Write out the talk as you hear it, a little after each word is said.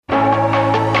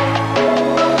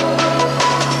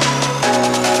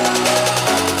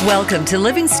Welcome to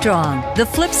Living Strong, the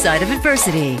flip side of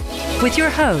adversity, with your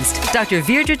host, Dr.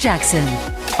 Virdra Jackson.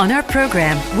 On our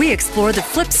program, we explore the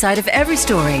flip side of every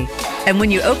story. And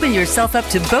when you open yourself up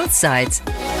to both sides,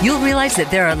 you'll realize that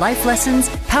there are life lessons,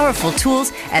 powerful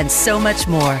tools, and so much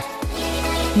more.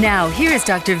 Now, here is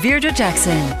Dr. Virdra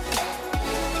Jackson.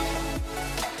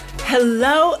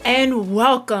 Hello and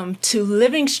welcome to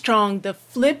Living Strong, the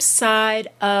flip side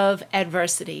of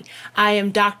adversity. I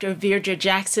am Dr. Virdra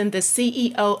Jackson, the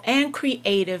CEO and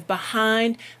creative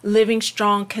behind Living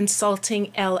Strong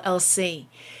Consulting, LLC.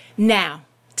 Now,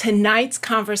 tonight's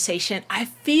conversation, I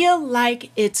feel like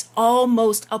it's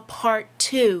almost a part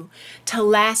two to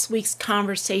last week's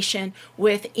conversation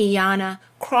with Iana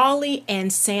Crawley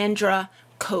and Sandra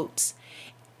Coates.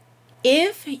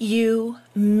 If you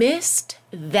missed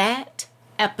that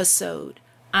episode,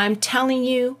 I'm telling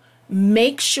you,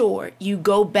 make sure you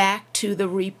go back to the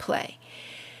replay.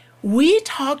 We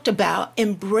talked about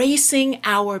embracing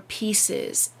our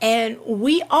pieces, and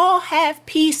we all have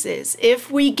pieces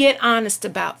if we get honest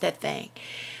about that thing.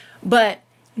 But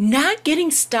not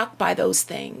getting stuck by those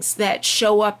things that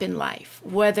show up in life,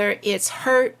 whether it's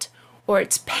hurt or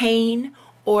it's pain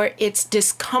or it's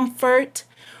discomfort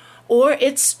or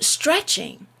it's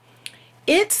stretching.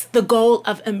 It's the goal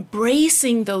of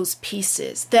embracing those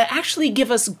pieces that actually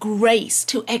give us grace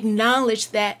to acknowledge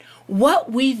that what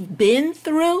we've been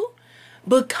through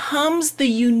becomes the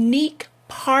unique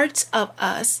parts of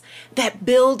us that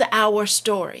build our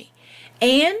story.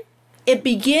 And it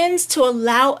begins to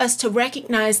allow us to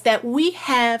recognize that we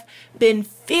have been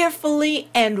fearfully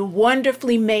and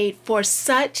wonderfully made for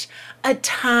such a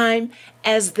time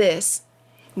as this.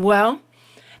 Well,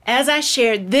 as I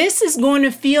shared, this is going to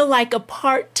feel like a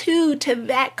part two to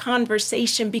that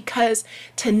conversation because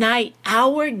tonight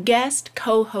our guest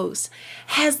co-host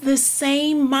has the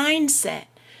same mindset.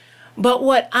 But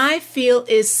what I feel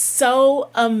is so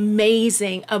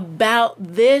amazing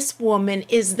about this woman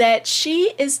is that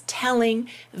she is telling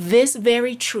this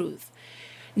very truth,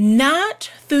 not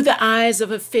through the eyes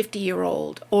of a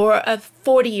 50-year-old or a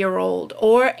 40-year-old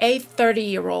or a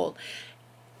 30-year-old.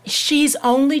 She's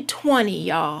only 20,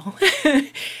 y'all.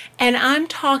 And I'm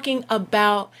talking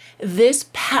about this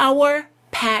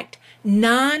power-packed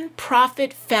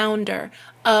nonprofit founder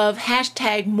of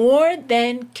hashtag More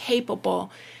Than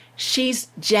Capable. She's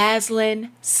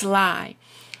Jaslyn Sly.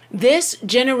 This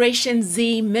Generation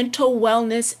Z mental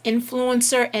wellness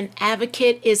influencer and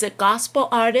advocate is a gospel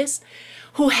artist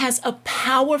who has a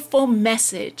powerful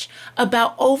message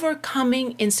about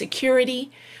overcoming insecurity,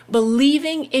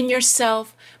 believing in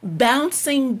yourself,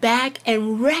 bouncing back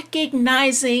and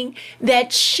recognizing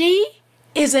that she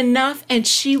is enough, and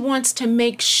she wants to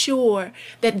make sure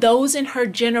that those in her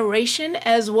generation,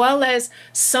 as well as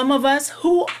some of us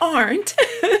who aren't,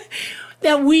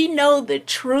 that we know the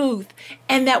truth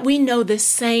and that we know the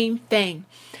same thing.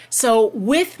 So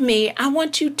with me, I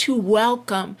want you to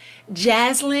welcome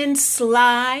Jaslyn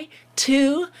Sly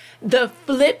to the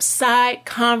Flip Side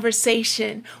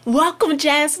Conversation. Welcome,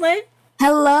 Jaslyn.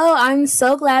 Hello, I'm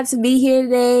so glad to be here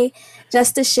today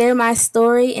just to share my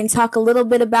story and talk a little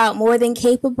bit about More Than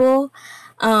Capable.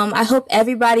 I hope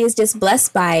everybody is just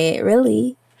blessed by it,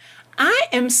 really. I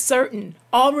am certain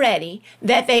already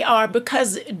that they are,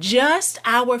 because just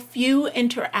our few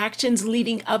interactions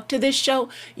leading up to this show,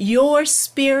 your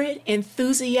spirit,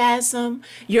 enthusiasm,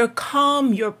 your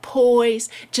calm, your poise,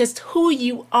 just who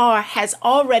you are has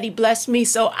already blessed me.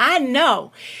 So I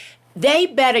know they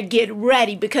better get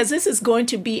ready because this is going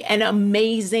to be an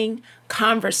amazing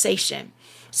conversation.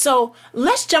 So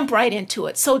let's jump right into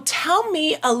it. So tell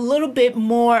me a little bit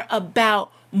more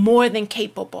about More Than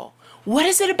Capable. What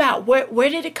is it about? Where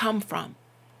did it come from?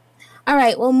 All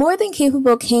right. Well, More Than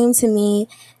Capable came to me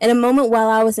in a moment while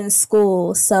I was in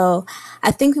school. So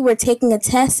I think we were taking a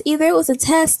test. Either it was a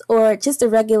test or just a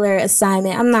regular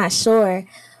assignment. I'm not sure.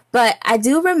 But I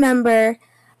do remember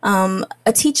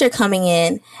a teacher coming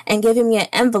in and giving me an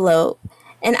envelope.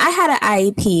 And I had an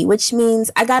IEP, which means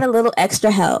I got a little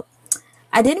extra help.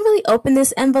 I didn't really open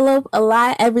this envelope a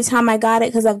lot every time I got it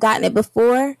because I've gotten it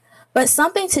before. But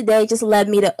something today just led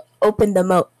me to open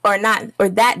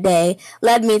that day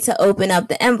led me to open up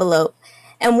the envelope.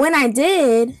 And when I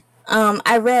did,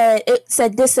 I read, it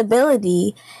said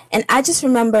disability. And I just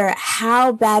remember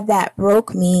how bad that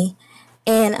broke me.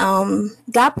 And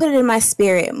God put it in my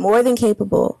spirit, more than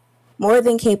capable, more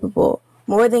than capable,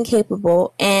 more than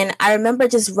capable. And I remember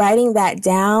just writing that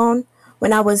down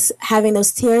when I was having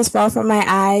those tears fall from my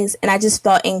eyes, and I just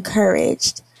felt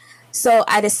encouraged. So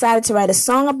I decided to write a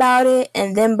song about it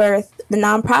and then birth the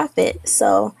nonprofit.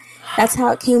 So that's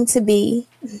how it came to be.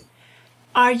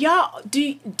 Are y'all,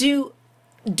 do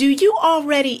do you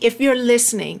already, if you're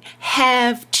listening,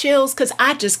 have chills? Because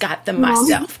I just got them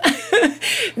myself.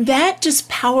 That just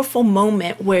powerful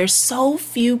moment where so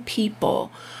few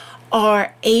people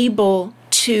are able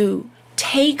to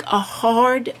take a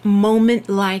hard moment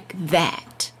like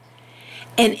that.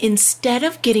 And instead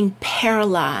of getting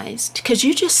paralyzed, because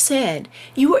you just said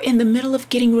you were in the middle of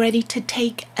getting ready to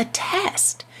take a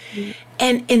test. Mm-hmm.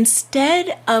 And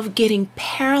instead of getting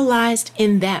paralyzed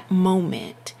in that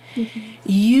moment, mm-hmm.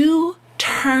 you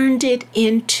turned it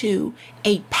into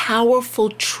a powerful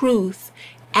truth,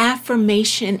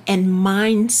 affirmation, and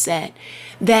mindset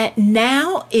that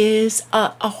now is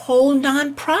a whole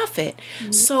nonprofit.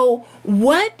 Mm-hmm. So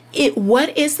what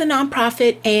is the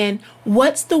nonprofit, and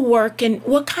what's the work, and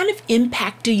what kind of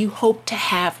impact do you hope to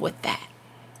have with that?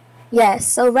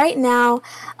 Yes, so right now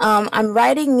I'm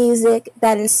writing music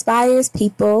that inspires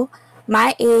people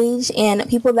my age and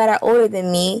people that are older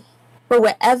than me for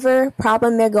whatever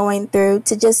problem they're going through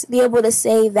to just be able to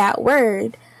say that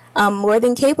word, more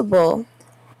than capable.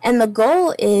 And the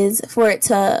goal is for it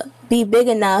to be big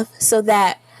enough so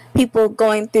that people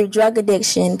going through drug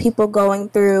addiction, people going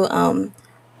through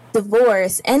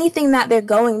divorce, anything that they're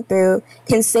going through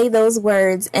can say those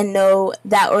words and know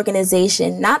that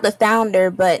organization, not the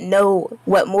founder, but know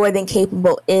what more than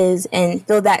capable is and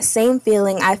feel that same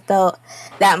feeling I felt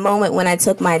that moment when I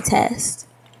took my test.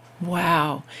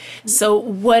 Wow. So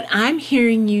what I'm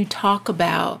hearing you talk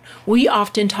about, we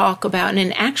often talk about,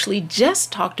 and actually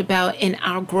just talked about in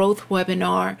our growth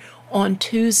webinar on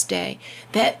Tuesday,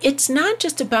 that it's not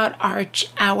just about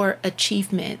our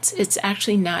achievements. It's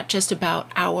actually not just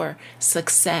about our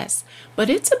success, but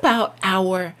it's about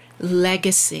our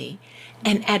legacy.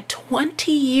 And at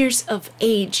 20 years of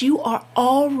age, you are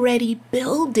already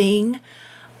building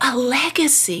a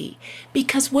legacy,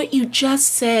 because what you just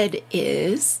said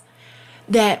is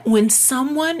that when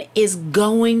someone is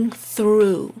going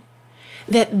through,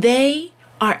 that they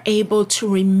are able to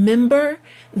remember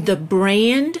the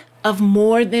brand of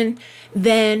more than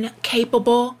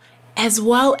capable, as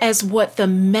well as what the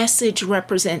message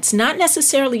represents. Not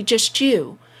necessarily just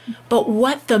you, but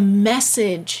what the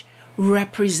message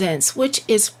represents, which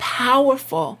is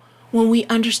powerful when we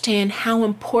understand how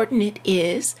important it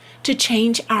is to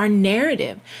change our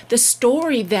narrative, the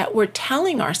story that we're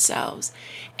telling ourselves.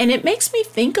 And it makes me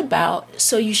think about,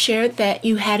 so you shared that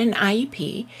you had an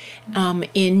IEP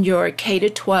in your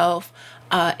K-12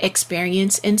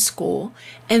 experience in school.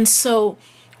 And so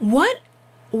what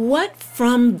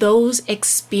from those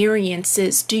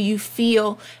experiences do you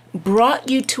feel brought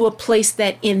you to a place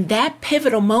that in that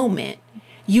pivotal moment,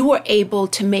 you were able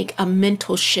to make a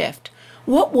mental shift?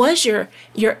 What was your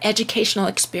educational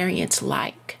experience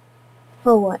like?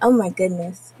 Oh my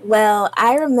goodness. Well,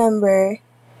 I remember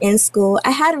in school,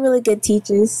 I had really good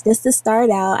teachers. Just to start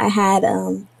out, I had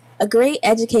a great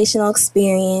educational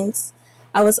experience.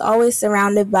 I was always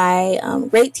surrounded by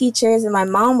great teachers, and my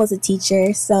mom was a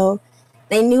teacher, so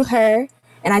they knew her,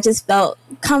 and I just felt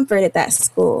comfort at that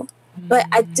school. Mm-hmm. But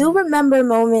I do remember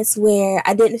moments where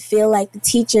I didn't feel like the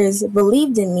teachers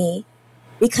believed in me,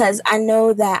 because I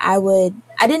know that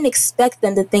I didn't expect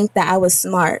them to think that I was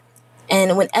smart.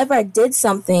 And whenever I did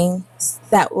something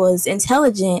that was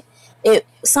intelligent, it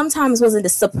sometimes wasn't a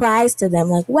surprise to them,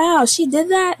 like, wow, she did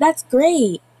that? That's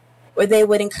great. Or they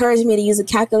would encourage me to use a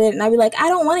calculator, and I'd be like, I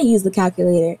don't want to use the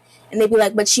calculator. And they'd be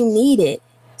like, but you need it.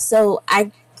 So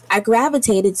I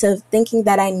gravitated to thinking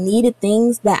that I needed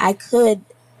things that I could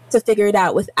to figure it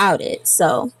out without it.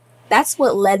 So that's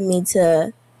what led me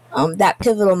to that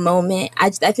pivotal moment. I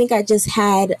think I just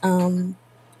had,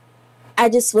 I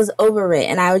just was over it,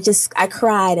 and I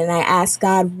cried, and I asked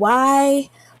God, why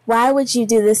would you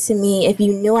do this to me if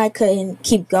you knew I couldn't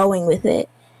keep going with it?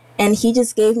 And he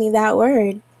just gave me that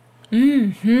word.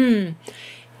 Mm-hmm.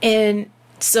 And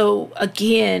so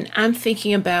again, I'm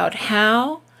thinking about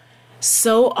how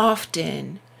so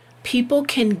often people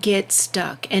can get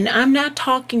stuck. And I'm not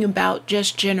talking about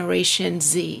just Generation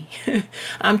Z.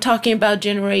 I'm talking about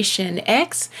Generation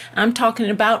X. I'm talking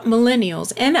about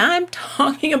millennials. And I'm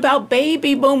talking about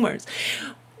baby boomers.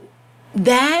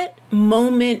 That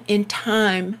moment in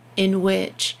time in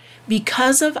which,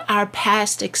 because of our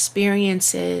past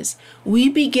experiences, we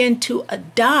begin to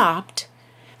adopt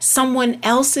someone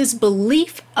else's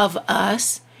belief of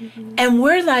us. Mm-hmm. And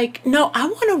we're like, no, I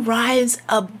want to rise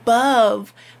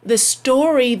above the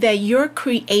story that you're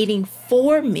creating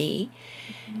for me.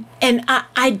 Mm-hmm. And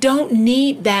I don't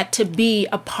need that to be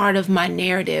a part of my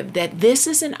narrative, that this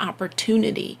is an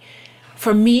opportunity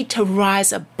for me to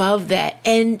rise above that.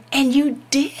 And you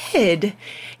did.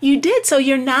 You did. So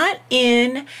you're not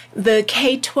in the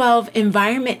K-12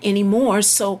 environment anymore.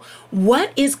 So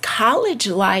what is college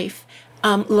life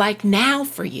like now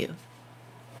for you?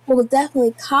 Well,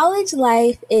 definitely college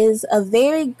life is a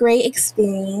very great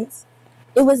experience.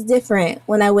 It was different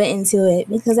when I went into it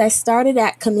because I started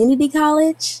at community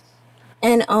college,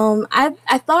 and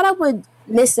I thought I would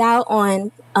miss out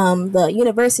on the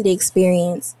university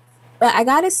experience. But I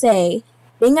gotta say,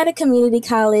 being at a community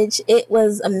college, it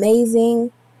was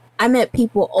amazing. I met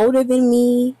people older than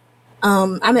me.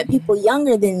 I met people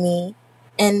younger than me.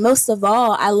 And most of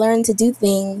all, I learned to do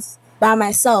things by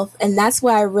myself. And that's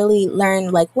where I really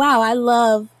learned, like, wow, I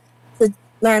love to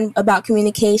learn about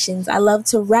communications. I love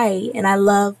to write, and I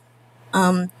love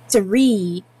to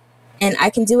read, and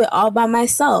I can do it all by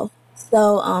myself.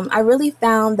 So I really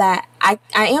found that I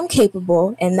am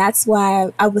capable, and that's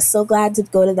why I was so glad to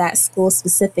go to that school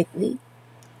specifically.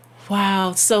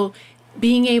 Wow. So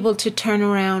being able to turn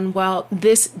around, well,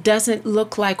 this doesn't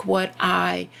look like what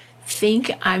I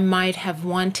think I might have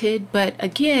wanted. But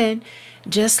again,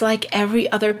 just like every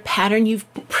other pattern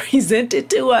you've presented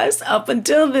to us up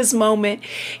until this moment,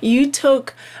 you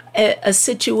took a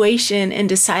situation and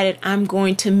decided, I'm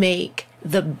going to make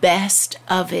the best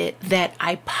of it that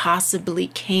I possibly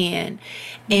can.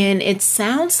 And it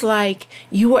sounds like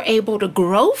you were able to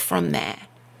grow from that.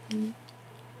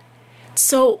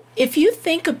 So if you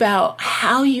think about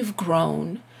how you've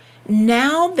grown,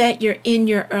 now that you're in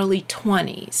your early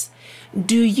 20s,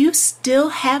 do you still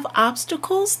have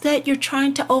obstacles that you're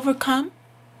trying to overcome?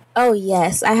 Oh,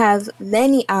 yes. I have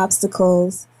many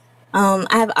obstacles. I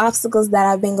have obstacles that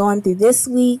I've been going through this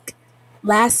week,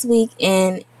 last week,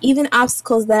 and even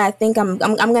obstacles that I think I'm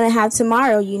going to have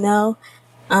tomorrow,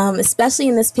 especially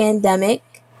in this pandemic.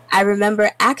 I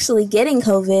remember actually getting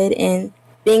COVID and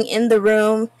being in the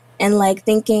room and like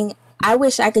thinking, I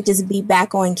wish I could just be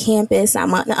back on campus.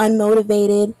 I'm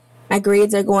unmotivated. My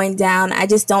grades are going down. I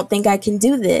just don't think I can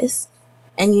do this.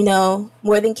 And,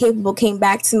 More Than Capable came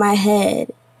back to my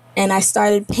head, and I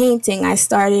started painting. I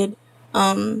started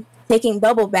taking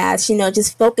bubble baths,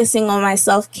 just focusing on my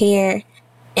self-care.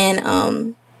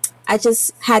 And I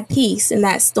just had peace in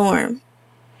that storm.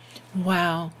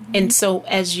 Wow. And so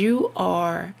as you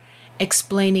are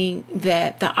explaining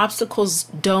that the obstacles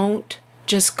don't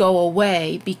just go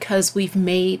away because we've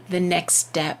made the next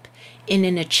step in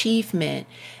an achievement,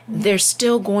 there's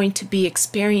still going to be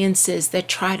experiences that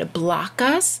try to block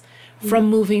us from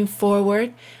moving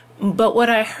forward. But what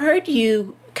I heard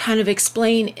you kind of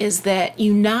explain is that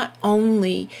you not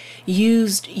only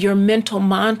used your mental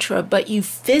mantra, but you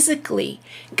physically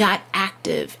got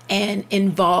active and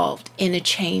involved in a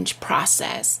change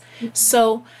process.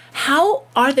 So how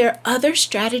are there other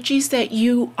strategies that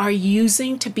you are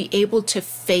using to be able to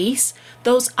face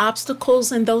those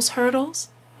obstacles and those hurdles?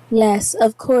 Yes,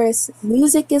 of course.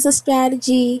 Music is a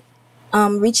strategy.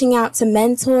 Reaching out to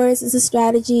mentors is a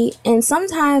strategy. And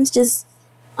sometimes just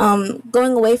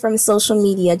going away from social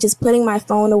media, just putting my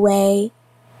phone away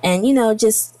and,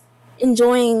 just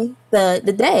enjoying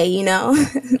the day,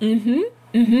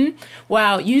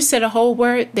 Wow, you said a whole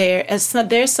word there.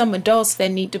 There's some adults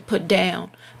that need to put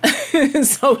down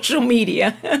social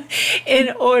media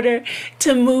in order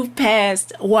to move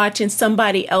past watching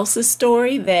somebody else's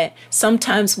story, that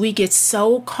sometimes we get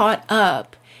so caught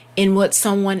up in what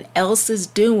someone else is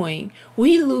doing,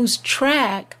 we lose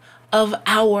track of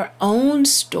our own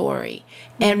story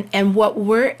and what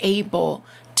we're able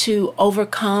to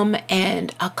overcome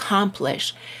and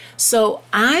accomplish. So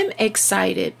I'm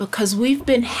excited because we've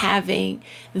been having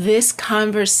this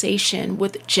conversation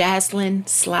with Jaslyn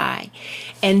Sly,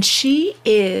 and she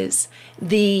is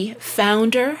the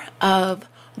founder of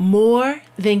More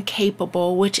Than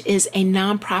Capable, which is a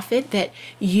nonprofit that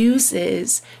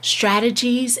uses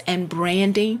strategies and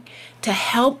branding to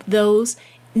help those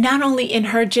not only in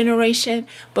her generation,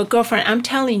 but girlfriend, I'm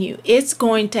telling you, it's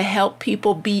going to help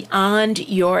people beyond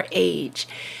your age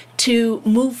to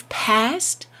move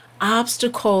past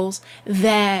obstacles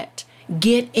that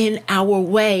get in our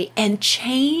way and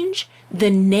change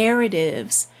the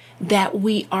narratives that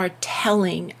we are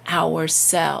telling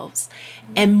ourselves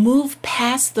and move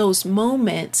past those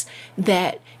moments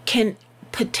that can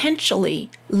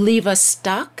potentially leave us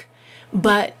stuck.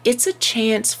 But it's a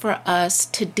chance for us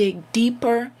to dig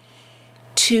deeper,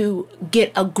 to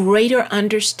get a greater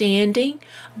understanding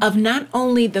of not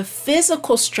only the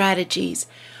physical strategies,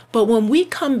 but when we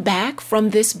come back from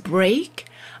this break,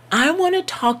 I want to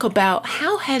talk about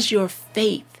how has your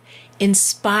faith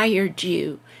inspired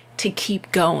you to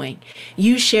keep going.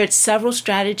 You shared several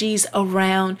strategies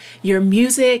around your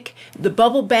music, the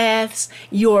bubble baths,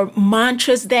 your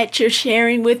mantras that you're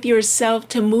sharing with yourself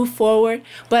to move forward.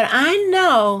 But I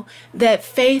know that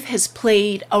faith has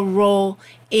played a role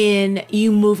in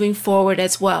you moving forward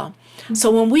as well.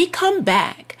 So when we come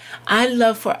back, I'd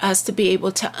love for us to be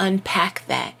able to unpack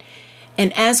that.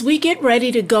 And as we get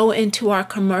ready to go into our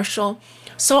commercial,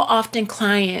 so often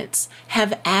clients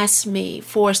have asked me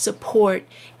for support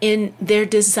in their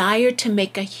desire to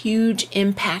make a huge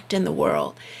impact in the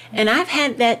world. And I've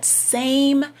had that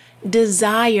same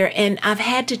desire, and I've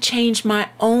had to change my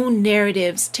own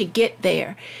narratives to get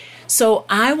there. So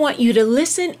I want you to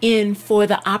listen in for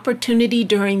the opportunity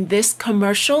during this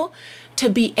commercial to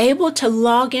be able to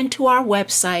log into our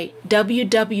website,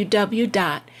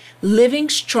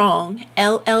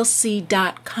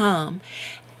 www.livingstrongllc.com,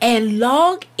 and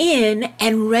log in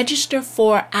and register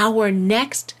for our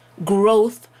next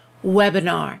growth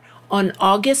webinar on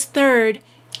August 3rd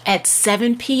at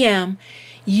 7 p.m.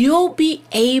 You'll be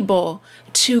able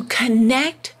to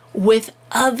connect with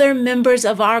other members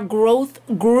of our growth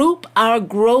group, our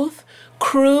growth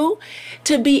crew,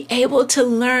 to be able to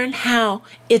learn how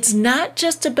it's not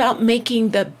just about making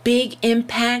the big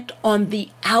impact on the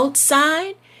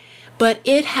outside, but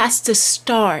it has to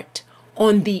start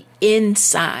on the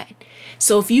inside.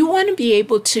 So if you want to be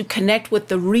able to connect with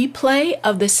the replay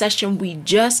of the session we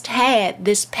just had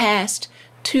this past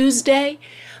Tuesday,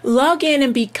 log in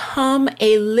and become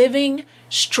a Living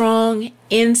Strong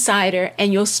Insider,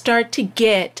 and you'll start to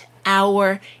get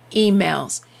our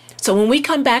emails. So when we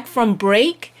come back from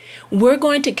break, we're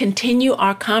going to continue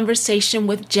our conversation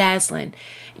with Jaslyn.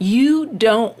 You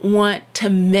don't want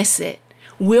to miss it.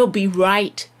 We'll be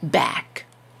right back.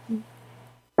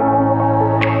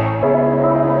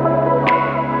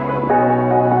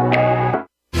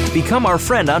 Become our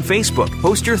friend on Facebook.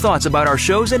 Post your thoughts about our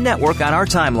shows and network on our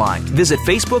timeline. Visit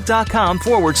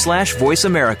facebook.com/Voice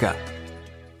America.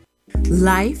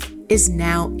 Life is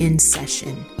now in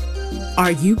session.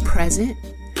 Are you present?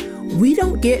 We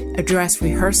don't get a dress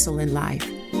rehearsal in life,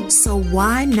 so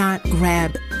why not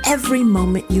grab every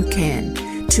moment you can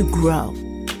to grow?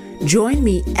 Join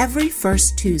me every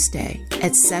first Tuesday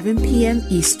at 7 p.m.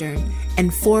 Eastern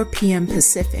and 4 p.m.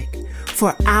 Pacific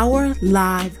for our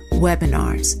live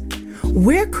webinars.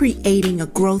 We're creating a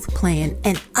growth plan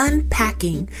and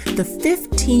unpacking the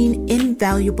 15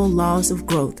 invaluable laws of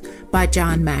growth by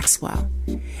John Maxwell.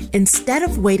 Instead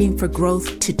of waiting for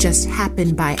growth to just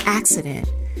happen by accident,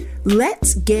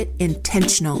 let's get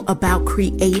intentional about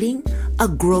creating a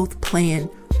growth plan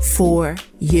for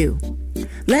you.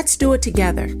 Let's do it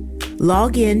together.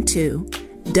 Log in to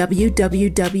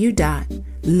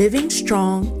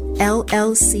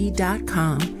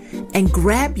www.livingstrongllc.com and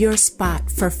grab your spot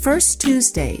for First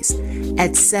Tuesdays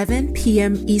at 7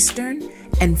 p.m. Eastern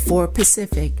and 4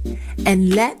 Pacific,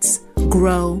 and let's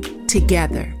grow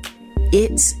together.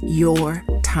 It's your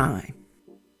time.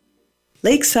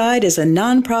 Lakeside is a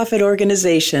nonprofit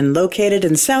organization located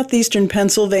in southeastern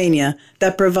Pennsylvania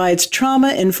that provides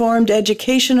trauma-informed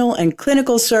educational and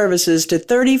clinical services to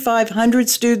 3,500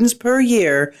 students per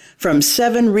year from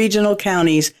 7 regional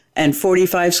counties and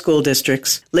 45 school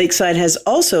districts. Lakeside has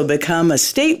also become a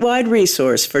statewide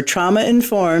resource for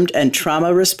trauma-informed and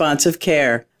trauma-responsive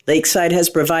care. Lakeside has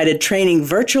provided training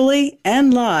virtually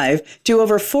and live to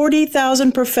over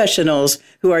 40,000 professionals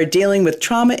who are dealing with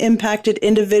trauma-impacted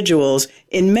individuals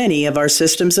in many of our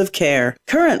systems of care.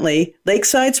 Currently,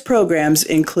 Lakeside's programs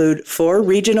include 4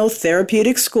 regional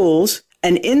therapeutic schools,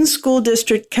 an in-school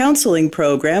district counseling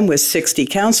program with 60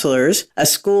 counselors, a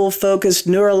school-focused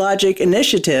neurologic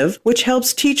initiative which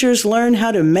helps teachers learn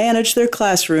how to manage their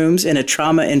classrooms in a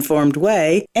trauma-informed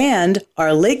way, and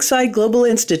our Lakeside Global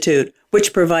Institute,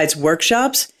 which provides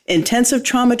workshops, intensive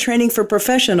trauma training for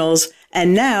professionals,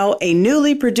 and now a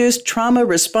newly produced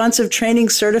trauma-responsive training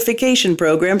certification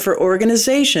program for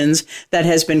organizations that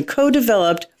has been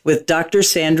co-developed with Dr.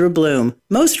 Sandra Bloom.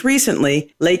 Most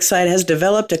recently, Lakeside has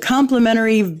developed a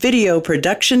complementary video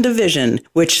production division,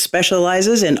 which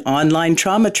specializes in online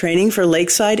trauma training for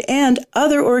Lakeside and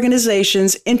other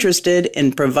organizations interested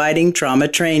in providing trauma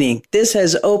training. This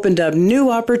has opened up new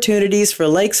opportunities for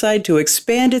Lakeside to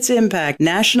expand its impact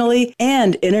nationally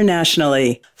and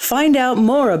internationally. Find out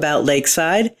more about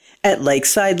Lakeside at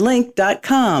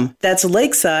lakesidelink.com. That's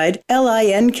Lakeside,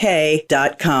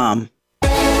 LINK.com.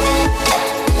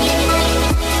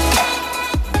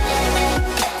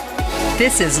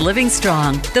 This is Living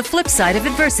Strong, the flip side of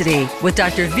adversity with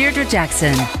Dr. Virdra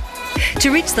Jackson.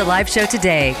 To reach the live show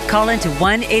today, call into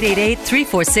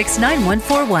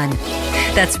 1-888-346-9141.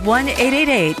 That's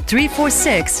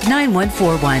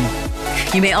 1-888-346-9141.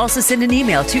 You may also send an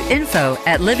email to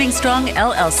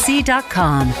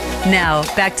info@livingstrongllc.com. Now,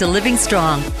 back to Living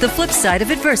Strong, the flip side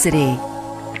of adversity.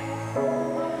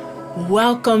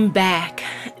 Welcome back.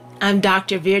 I'm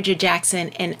Dr. Virdra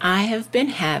Jackson, and I have been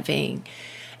having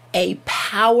a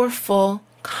powerful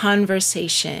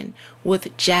conversation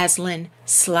with Jaslyn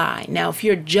Sly. Now, if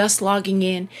you're just logging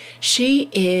in, she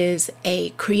is a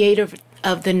creator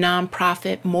of the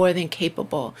nonprofit More Than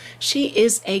Capable. She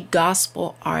is a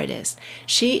gospel artist.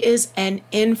 She is an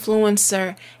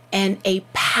influencer and a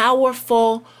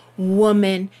powerful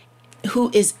woman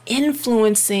who is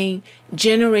influencing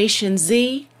Generation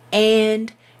Z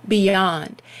and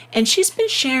beyond. And she's been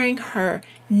sharing her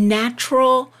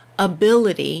natural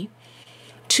ability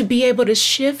to be able to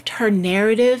shift her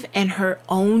narrative and her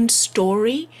own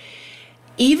story,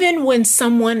 even when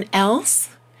someone else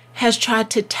has tried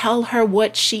to tell her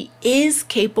what she is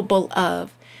capable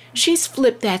of. She's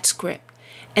flipped that script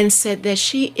and said that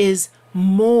she is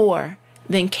more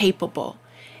than capable.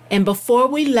 And before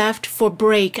we left for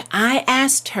break, I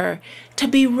asked her to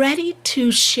be ready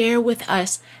to share with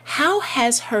us how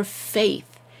has her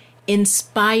faith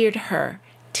inspired her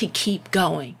to keep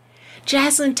going.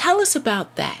 Jaslyn, tell us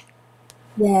about that.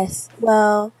 Yes.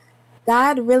 Well,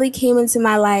 God really came into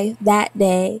my life that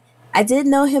day. I did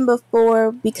know him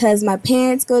before because my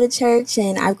parents go to church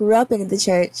and I grew up in the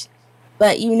church.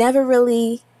 But you never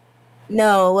really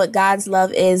know what God's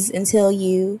love is until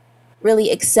you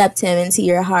really accept him into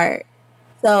your heart.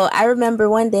 So I remember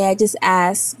one day I just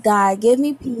asked God, give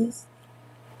me peace.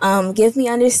 Give me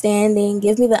understanding.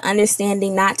 Give me the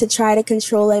understanding not to try to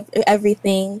control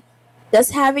everything.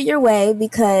 Just have it your way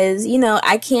because,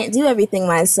 I can't do everything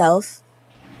myself.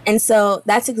 And so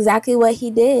that's exactly what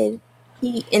he did.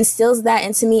 He instills that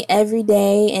into me every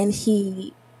day, and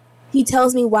he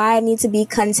tells me why I need to be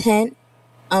content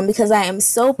because I am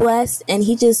so blessed, and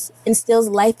he just instills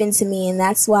life into me, and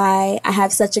that's why I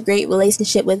have such a great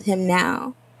relationship with him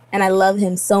now. And I love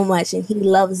him so much, and he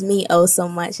loves me oh so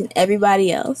much, and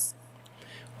everybody else.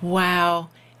 Wow.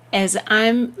 As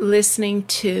I'm listening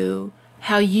to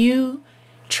how you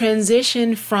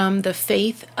transition from the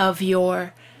faith of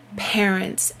your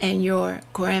parents and your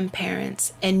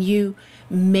grandparents, and you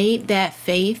made that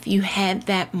faith, you had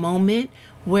that moment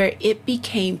where it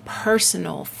became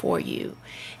personal for you,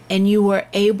 and you were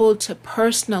able to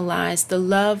personalize the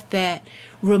love that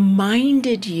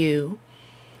reminded you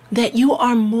that you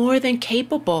are more than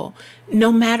capable.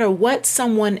 No matter what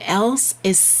someone else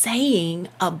is saying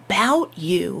about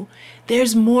you,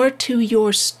 there's more to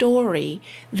your story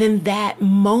than that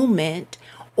moment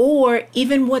or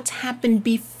even what's happened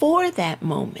before that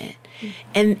moment.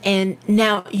 And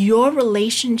now your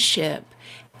relationship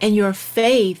and your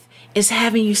faith is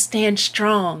having you stand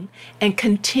strong and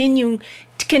continuing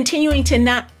to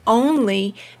not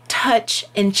only touch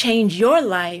and change your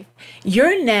life,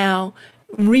 you're now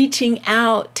reaching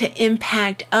out to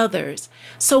impact others.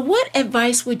 So what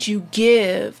advice would you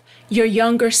give your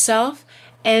younger self?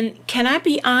 And can I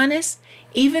be honest,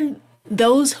 even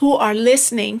those who are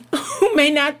listening, who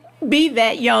may not be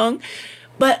that young,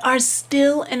 but are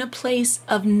still in a place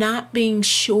of not being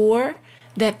sure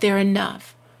that they're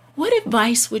enough, what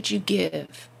advice would you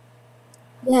give?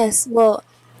 Yes, well,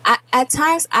 at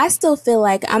times I still feel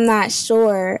like I'm not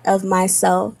sure of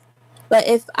myself. But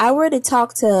if I were to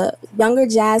talk to younger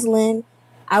Jaslyn,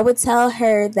 I would tell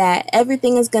her that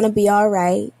everything is going to be all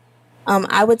right.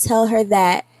 I would tell her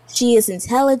that she is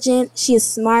intelligent, she is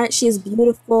smart, she is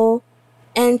beautiful,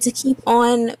 and to keep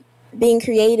on being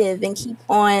creative and keep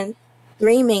on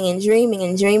dreaming and dreaming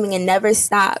and dreaming and never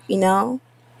stop,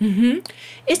 Mm-hmm.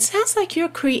 It sounds like your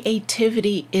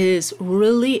creativity is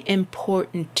really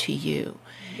important to you.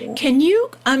 Yeah. Can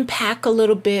you unpack a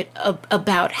little bit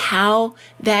about how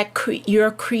that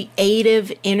your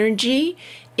creative energy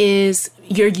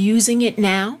you're using it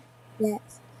now? Yes.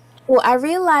 Well, I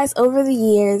realized over the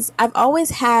years, I've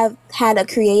always had a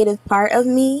creative part of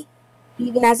me,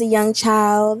 even as a young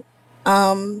child.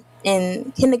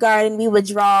 In kindergarten, we would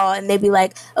draw and they'd be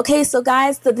like, okay, so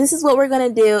guys, so this is what we're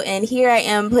going to do. And here I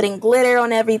am putting glitter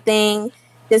on everything,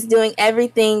 just doing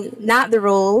everything, not the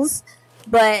rules.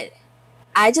 But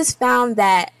I just found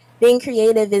that being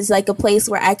creative is like a place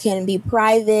where I can be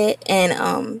private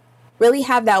and really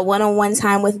have that one-on-one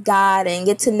time with God and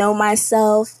get to know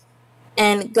myself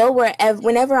and go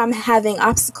whenever I'm having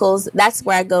obstacles, that's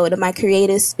where I go to my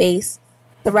creative space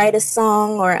to write a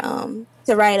song or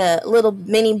to write a little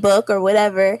mini book or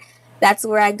whatever. That's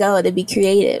where I go to be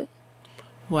creative.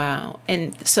 Wow.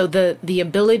 And so the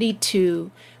ability to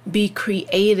be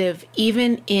creative,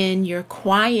 even in your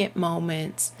quiet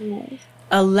moments,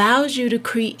 allows you to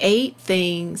create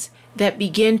things that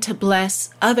begin to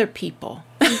bless other people.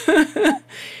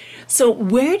 So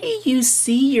where do you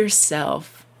see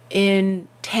yourself in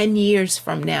 10 years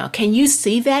from now? Can you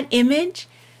see that image?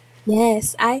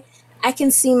 Yes, I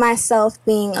can see myself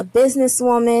being a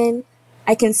businesswoman.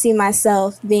 I can see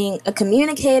myself being a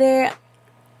communicator.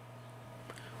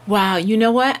 Wow, you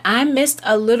know what? I missed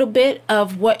a little bit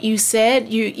of what you said.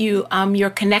 Your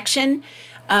connection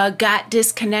got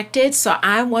disconnected, so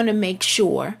I want to make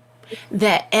sure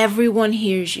that everyone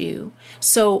hears you.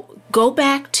 So go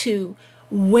back to,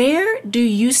 where do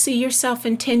you see yourself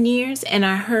in 10 years? And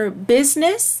I heard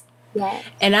business. Yeah.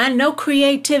 And I know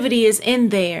creativity is in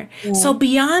there. Yeah. So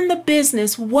beyond the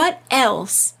business, what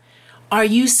else are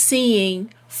you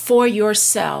seeing for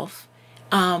yourself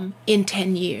in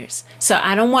 10 years? So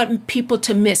I don't want people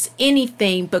to miss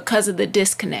anything because of the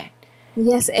disconnect.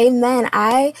 Yes, amen.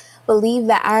 I believe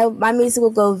that my music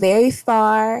will go very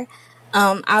far.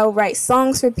 I'll write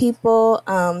songs for people.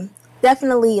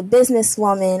 Definitely a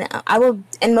businesswoman.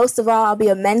 And most of all, I'll be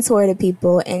a mentor to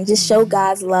people and just show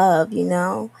God's love,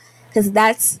 because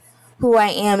that's who I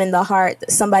am in the heart.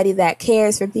 Somebody that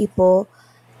cares for people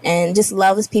and just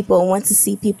loves people and wants to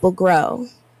see people grow.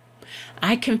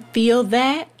 I can feel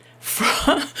that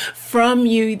from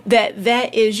you,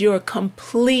 that is your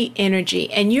complete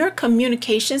energy. And your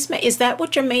communications, is that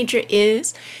what your major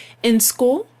is in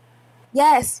school?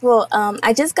 Yes. Well,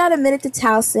 I just got admitted to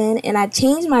Towson, and I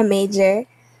changed my major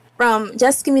from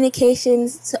just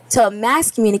communications to a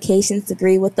mass communications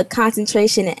degree with a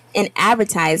concentration in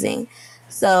advertising.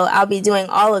 So I'll be doing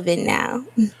all of it now.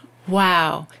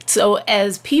 Wow. So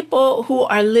as people who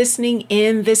are listening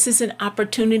in, this is an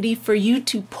opportunity for you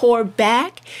to pour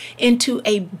back into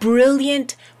a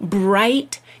brilliant,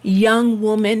 bright young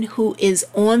woman who is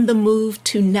on the move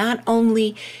to not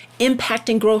only impact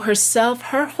and grow herself.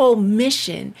 Her whole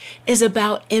mission is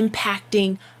about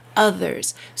impacting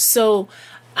others. So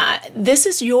this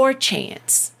is your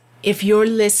chance, if you're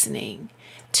listening,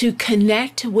 to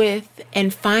connect with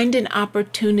and find an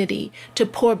opportunity to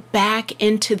pour back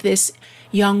into this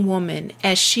young woman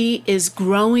as she is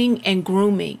growing and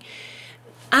grooming.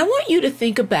 I want you to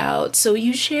think about, so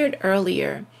you shared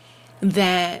earlier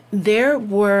that there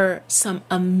were some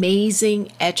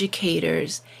amazing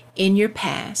educators in your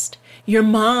past. Your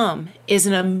mom is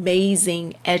an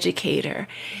amazing educator.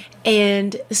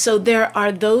 And so there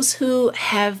are those who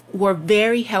were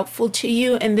very helpful to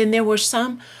you, and then there were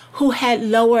some who had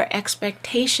lower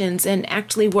expectations and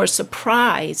actually were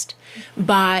surprised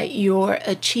by your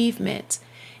achievements.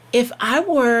 If I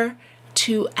were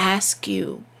to ask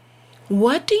you,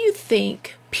 what do you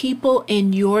think people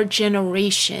in your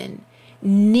generation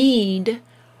need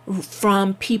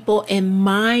from people in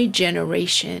my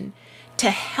generation to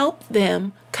help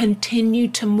them continue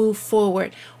to move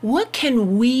forward? What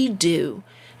can we do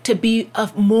to be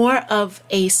more of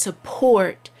a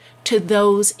support to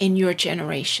those in your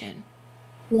generation?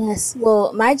 Yes.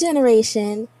 Well, my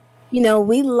generation,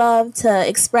 we love to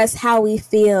express how we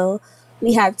feel.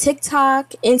 We have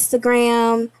TikTok,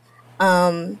 Instagram,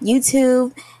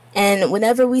 YouTube, and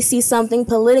whenever we see something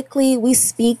politically, we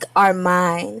speak our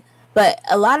mind. But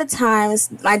a lot of times,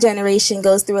 my generation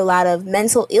goes through a lot of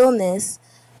mental illness,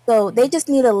 so they just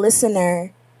need a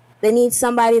listener. They need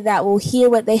somebody that will hear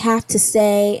what they have to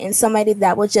say and somebody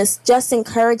that will just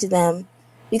encourage them.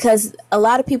 Because a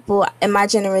lot of people in my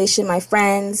generation, my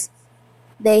friends,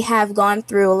 they have gone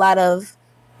through a lot of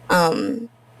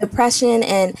depression,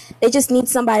 and they just need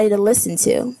somebody to listen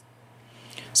to.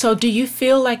 So do you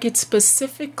feel like it's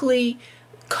specifically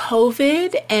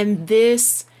COVID and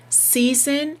this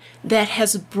season that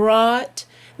has brought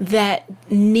that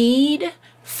need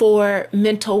for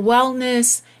mental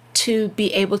wellness, to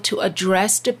be able to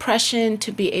address depression,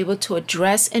 to be able to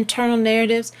address internal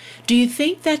narratives? Do you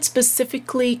think that's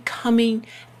specifically coming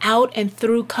out and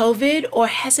through COVID, or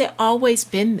has it always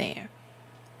been there?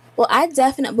 Well, I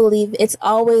definitely believe it's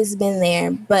always been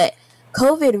there, but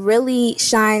COVID really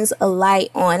shines a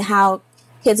light on how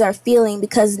kids are feeling,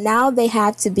 because now they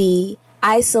have to be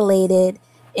isolated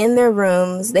in their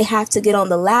rooms. They have to get on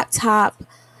the laptop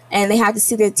and they have to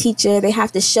see their teacher. They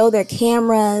have to show their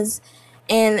cameras.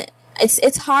 And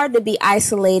it's hard to be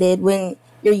isolated when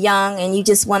you're young and you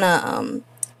just want to,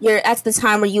 you're at the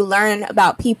time where you learn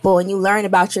about people and you learn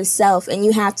about yourself, and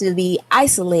you have to be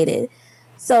isolated.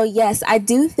 So yes, I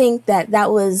do think that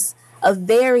was a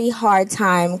very hard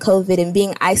time, COVID, and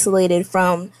being isolated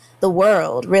from the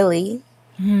world, really.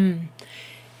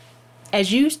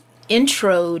 As you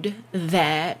introed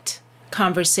that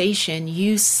conversation,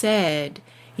 you said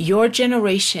your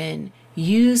generation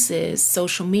uses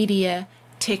social media,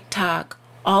 TikTok,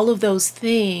 all of those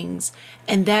things.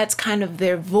 And that's kind of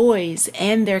their voice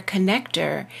and their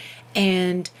connector.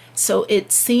 And so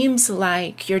it seems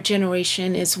like your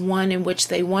generation is one in which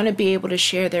they want to be able to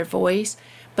share their voice,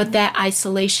 but that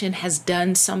isolation has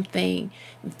done something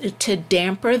to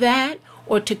damper that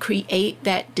or to create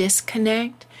that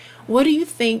disconnect. What do you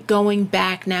think going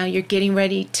back now? You're getting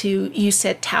ready to, you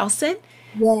said Towson?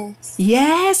 Yes.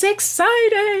 Yes,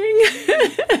 exciting.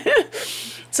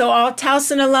 So all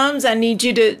Towson alums, I need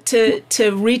you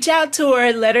to reach out to her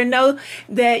and let her know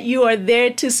that you are there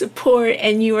to support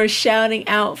and you are shouting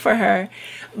out for her.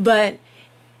 But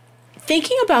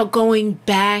thinking about going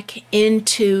back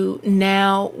into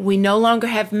now, we no longer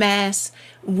have masks.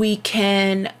 We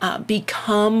can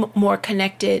become more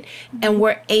connected and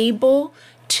we're able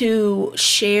to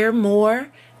share more,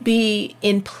 be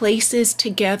in places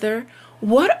together.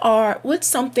 What's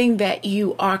something that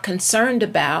you are concerned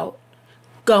about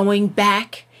going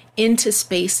back into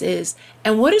spaces,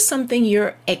 and what is something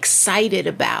you're excited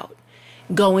about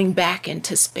going back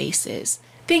into spaces?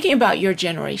 Thinking about your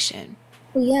generation.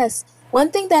 Yes.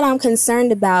 One thing that I'm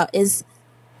concerned about is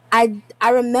I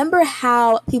remember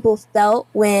how people felt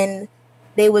when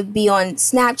they would be on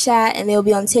Snapchat and they would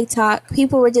be on TikTok.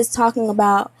 People were just talking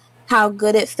about how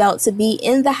good it felt to be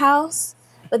in the house,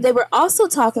 but they were also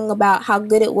talking about how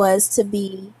good it was to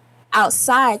be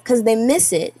outside because they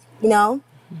miss it, you know?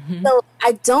 Mm-hmm. So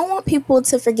I don't want people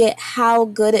to forget how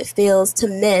good it feels to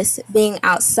miss being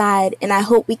outside, and I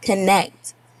hope we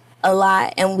connect a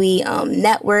lot and we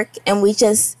network and we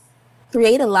just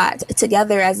create a lot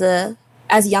together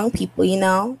as young people, you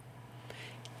know?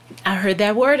 I heard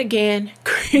that word again.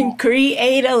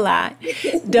 Create a lot.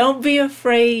 Don't be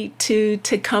afraid to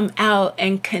come out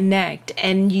and connect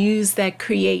and use that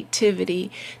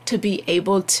creativity to be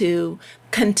able to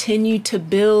continue to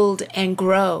build and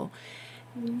grow.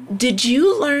 Did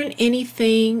you learn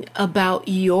anything about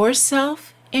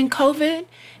yourself in COVID?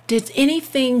 Did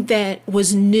anything that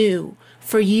was new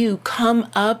for you come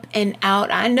up and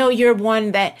out? I know you're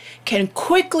one that can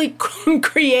quickly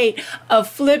create a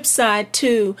flip side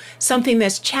to something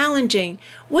that's challenging.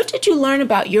 What did you learn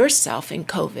about yourself in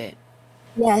COVID?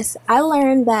 Yes, I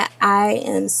learned that I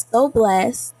am so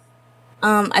blessed.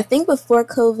 I think before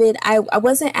COVID, I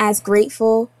wasn't as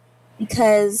grateful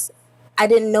because I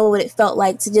didn't know what it felt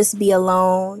like to just be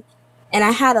alone. And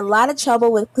I had a lot of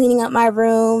trouble with cleaning up my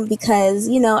room because,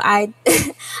 you know, I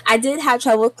did have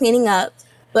trouble cleaning up.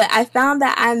 But I found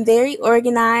that I'm very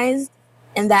organized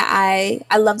and that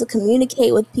I love to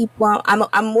communicate with people.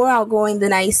 I'm more outgoing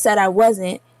than I said I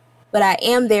wasn't, but I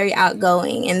am very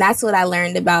outgoing. And that's what I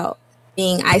learned about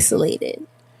being isolated.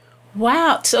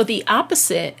 Wow. So the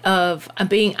opposite of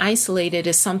being isolated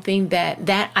is something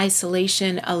that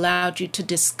isolation allowed you to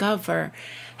discover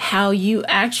how you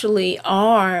actually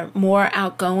are more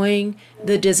outgoing,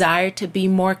 the desire to be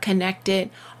more connected.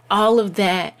 All of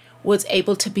that was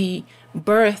able to be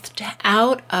birthed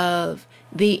out of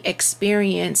the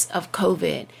experience of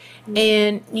COVID.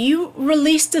 And you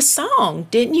released a song,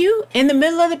 didn't you, in the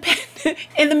middle of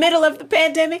the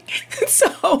pandemic?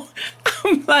 So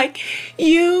I'm like,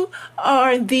 you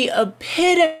are the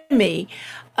epitome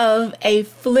of a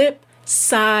flip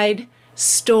side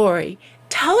story.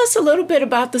 Tell us a little bit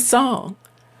about the song.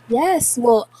 Yes,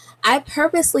 well, I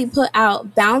purposely put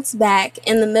out Bounce Back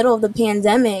in the middle of the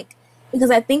pandemic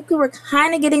because I think we were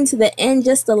kind of getting to the end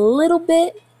just a little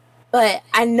bit. But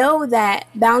I know that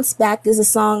Bounce Back is a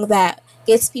song that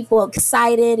gets people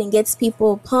excited and gets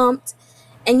people pumped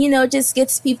and, you know, just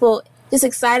gets people just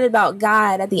excited about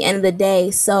God at the end of the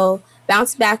day. So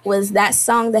Bounce Back was that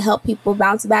song to help people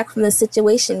bounce back from the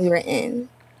situation we were in.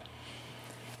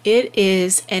 It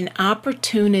is an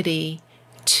opportunity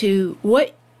to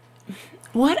what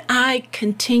I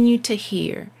continue to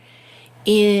hear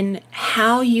in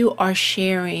how you are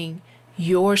sharing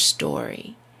your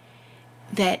story,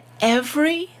 that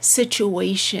every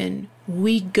situation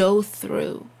we go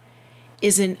through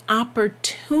is an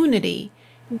opportunity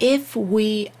if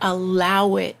we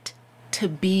allow it to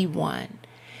be one.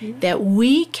 That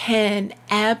we can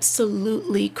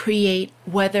absolutely create,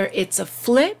 whether it's a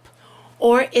flip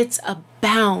or it's a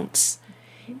bounce,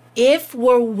 if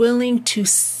we're willing to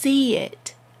see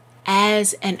it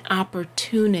as an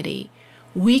opportunity,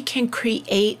 we can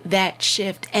create that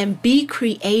shift and be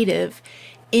creative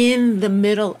in the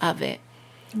middle of it.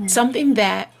 Yeah. Something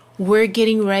that we're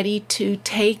getting ready to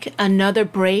take another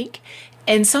break,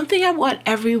 and something I want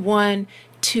everyone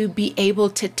to be able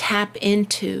to tap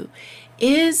into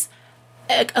is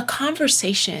a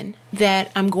conversation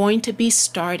that I'm going to be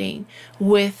starting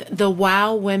with the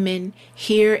WOW women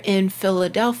here in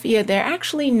Philadelphia. They're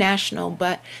actually national,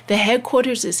 but the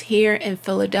headquarters is here in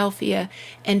Philadelphia,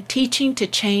 and Teaching to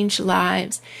Change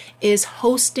Lives is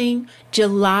hosting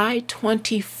July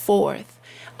 24th,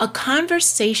 a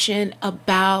conversation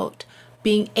about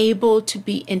being able to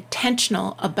be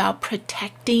intentional about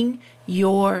protecting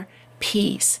your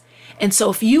peace. And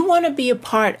so if you want to be a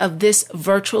part of this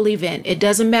virtual event, it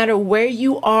doesn't matter where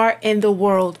you are in the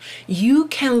world, you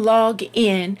can log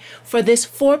in for this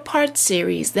 4-part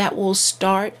series that will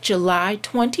start July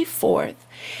 24th,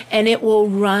 and it will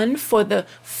run for the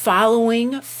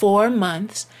following 4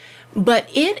 months. But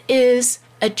it is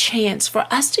a chance for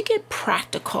us to get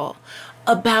practical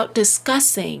about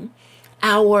discussing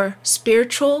our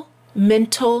spiritual,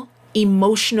 mental,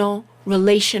 emotional,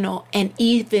 relational, and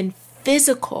even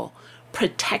physical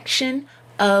protection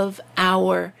of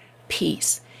our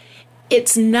peace.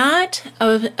 It's not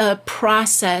a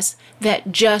process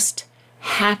that just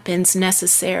happens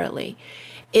necessarily.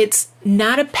 It's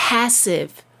not a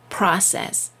passive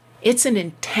process. It's an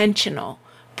intentional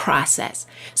process.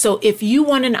 So if you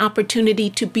want an opportunity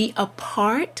to be a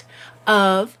part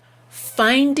of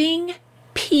finding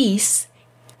peace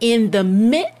in the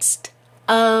midst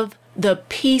of the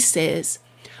pieces,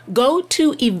 go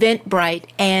to Eventbrite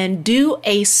and do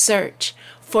a search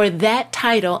for that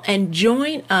title and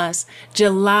join us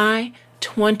July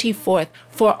 24th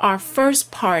for our first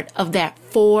part of that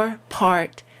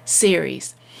 4-part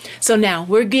series. So now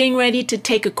we're getting ready to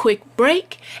take a quick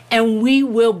break, and we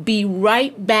will be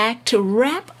right back to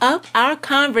wrap up our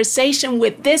conversation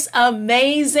with this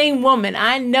amazing woman.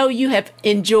 I know you have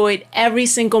enjoyed every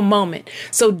single moment,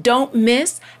 so don't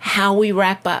miss how we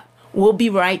wrap up. We'll be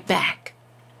right back.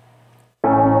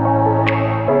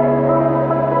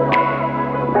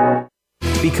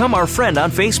 Become our friend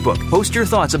on Facebook. Post your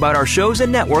thoughts about our shows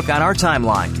and network on our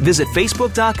timeline. Visit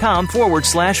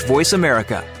facebook.com/Voice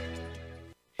America.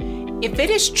 If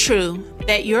it is true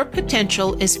that your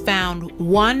potential is found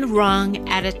one rung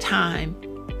at a time,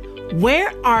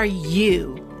 where are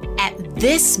you at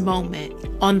this moment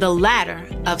on the ladder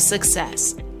of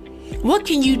success? What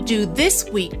can you do this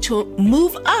week to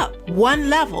move up one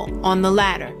level on the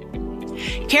ladder?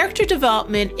 Character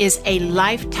development is a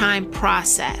lifetime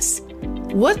process.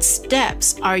 What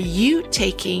steps are you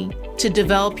taking to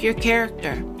develop your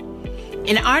character?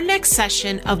 In our next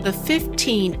session of the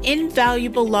 15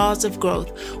 Invaluable Laws of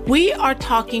Growth, we are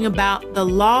talking about the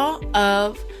law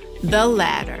of the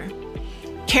ladder.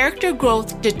 Character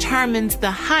growth determines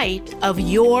the height of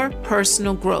your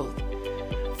personal growth.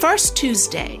 First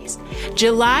Tuesdays,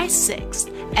 July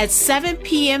 6th at 7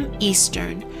 p.m.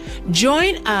 Eastern,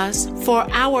 join us for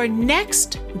our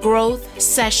next growth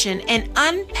session and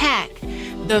unpack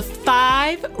the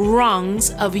 5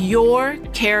 rungs of your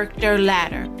character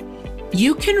ladder.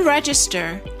 You can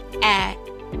register at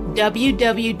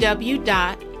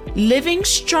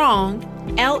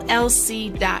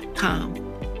www.livingstrongllc.com.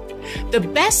 The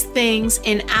best things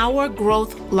in our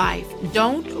growth life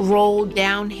don't roll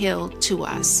downhill to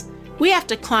us. We have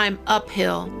to climb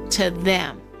uphill to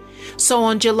them. So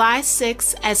on July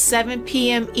 6th at 7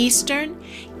 p.m. Eastern,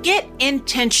 get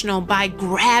intentional by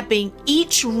grabbing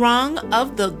each rung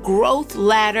of the growth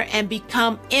ladder and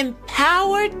become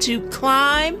empowered to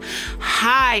climb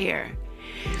higher.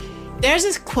 There's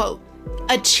this quote,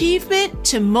 "Achievement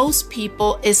to most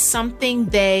people is something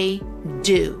they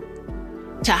do.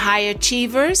 To high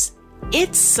achievers,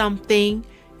 it's something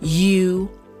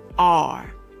you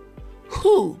are."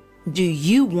 Who do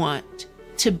you want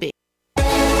to be?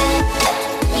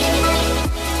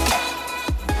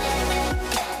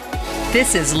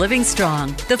 This is Living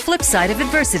Strong, the flip side of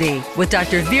adversity with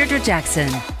Dr. Virdra Jackson.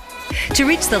 To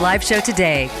reach the live show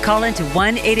today, call into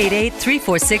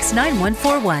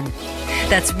 1-888-346-9141.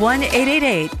 That's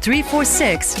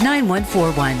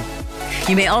 1-888-346-9141.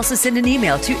 You may also send an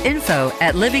email to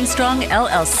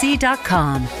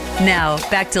info@livingstrongllc.com. Now,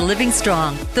 back to Living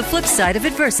Strong, the flip side of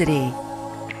adversity.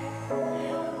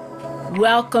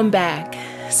 Welcome back.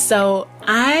 So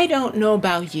I don't know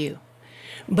about you,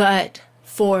 but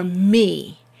for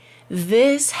me,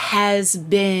 this has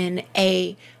been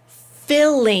a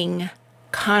filling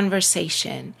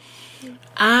conversation.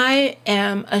 I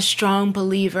am a strong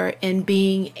believer in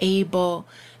being able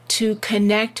to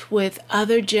connect with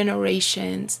other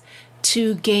generations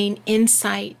to gain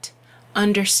insight,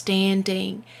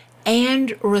 understanding,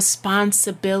 and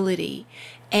responsibility.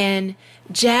 And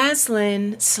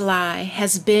Jaslyn Sly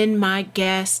has been my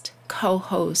guest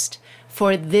co-host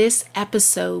for this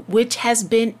episode, which has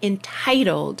been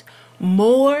entitled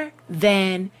More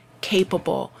Than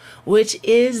Capable, which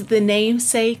is the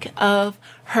namesake of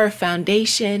her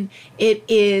foundation. It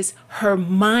is her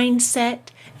mindset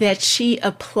that she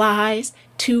applies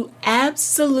to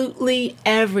absolutely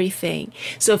everything.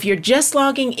 So if you're just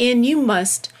logging in, you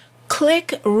must click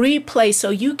replay so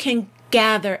you can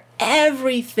gather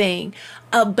everything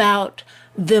about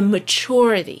the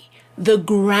maturity, the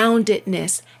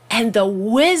groundedness, and the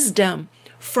wisdom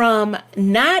from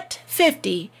not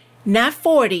 50, not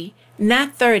 40,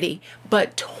 not 30,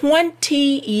 but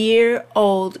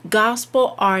 20-year-old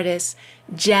gospel artist,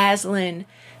 Jaslyn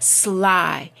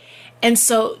Sly. And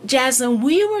so, Jaslyn,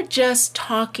 we were just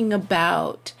talking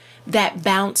about that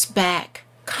bounce back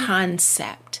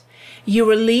concept. You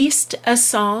released a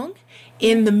song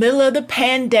in the middle of the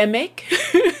pandemic.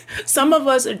 Some of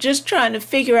us are just trying to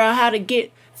figure out how to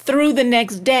get through the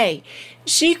next day.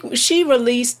 She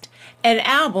released an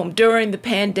album during the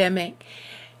pandemic.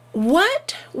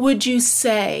 What would you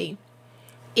say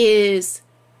is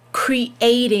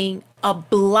creating a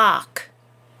block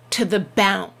to the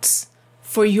bounce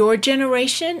for your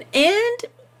generation and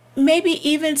maybe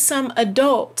even some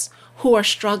adults who are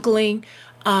struggling,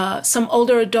 some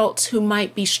older adults who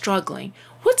might be struggling?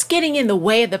 What's getting in the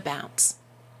way of the bounce?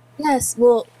 Yes,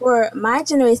 well, for my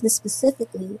generation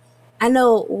specifically, I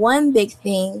know one big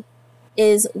thing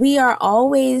is we are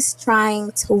always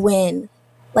trying to win.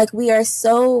 Like, we are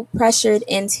so pressured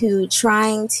into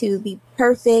trying to be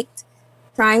perfect,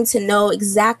 trying to know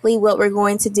exactly what we're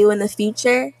going to do in the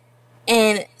future.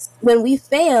 And when we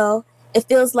fail, it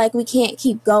feels like we can't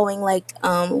keep going, like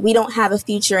we don't have a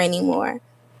future anymore.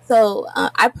 So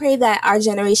I pray that our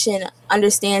generation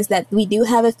understands that we do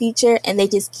have a future and they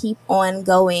just keep on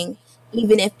going,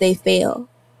 even if they fail.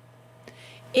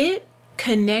 It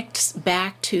connects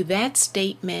back to that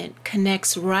statement,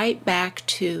 connects right back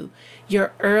to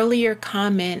your earlier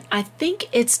comment. I think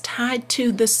it's tied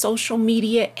to the social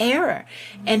media era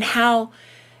and how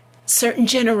certain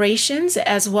generations,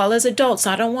 as well as adults,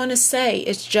 I don't want to say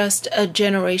it's just a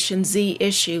Generation Z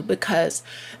issue, because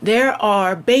there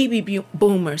are baby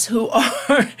boomers who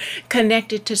are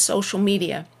connected to social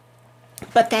media.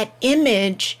 But that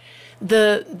image,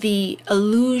 the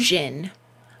illusion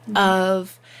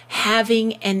of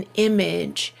having an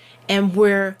image, and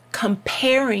we're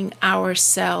comparing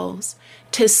ourselves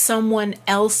to someone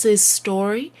else's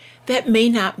story that may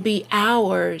not be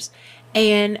ours.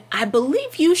 And I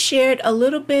believe you shared a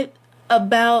little bit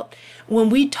about when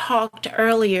we talked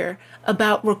earlier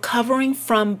about recovering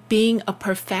from being a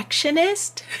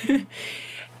perfectionist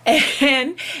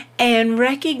and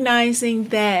recognizing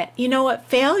that, you know what,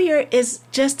 failure is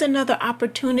just another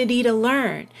opportunity to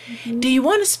learn. Mm-hmm. Do you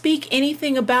want to speak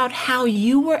anything about how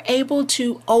you were able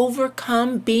to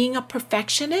overcome being a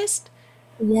perfectionist?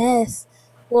 Yes.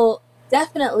 Well,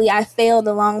 definitely I failed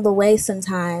along the way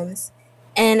sometimes.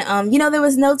 And, there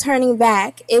was no turning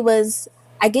back. It was,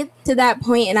 I get to that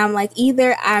point and I'm like,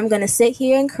 either I'm going to sit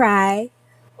here and cry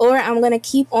or I'm going to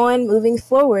keep on moving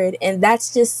forward. And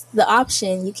that's just the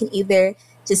option. You can either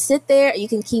just sit there or you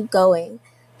can keep going.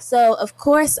 So, of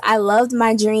course, I loved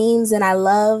my dreams and I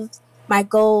loved my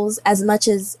goals as much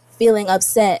as feeling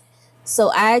upset. So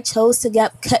I chose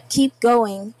to keep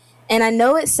going. And I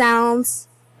know it sounds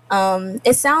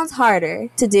harder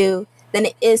to do than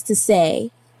it is to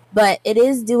say. But it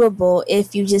is doable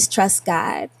if you just trust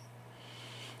God.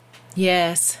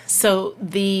 Yes. So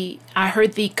I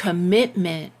heard the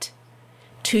commitment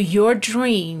to your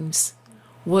dreams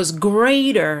was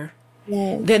greater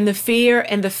than the fear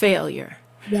and the failure.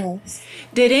 Yes.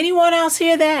 Did anyone else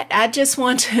hear that? I just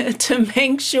want to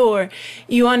make sure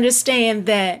you understand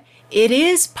that it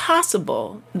is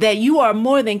possible, that you are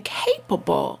more than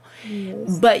capable,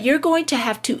 but you're going to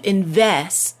have to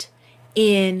invest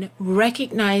in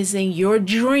recognizing your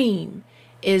dream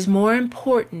is more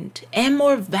important and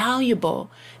more valuable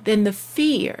than the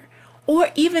fear or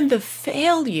even the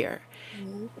failure.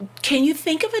 Mm-hmm. Can you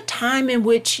think of a time in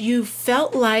which you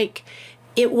felt like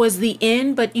it was the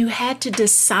end, but you had to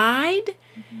decide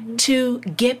to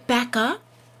get back up?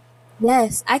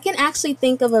 Yes, I can actually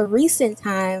think of a recent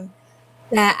time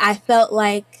that I felt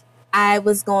like I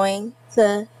was going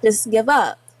to just give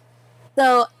up.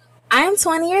 So I'm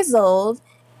 20 years old,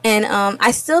 and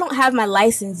I still don't have my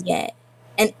license yet.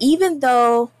 And even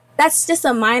though that's just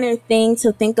a minor thing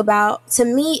to think about, to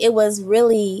me, it was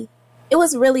really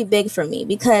big for me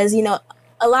because,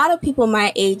 a lot of people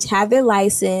my age have their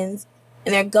license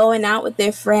and they're going out with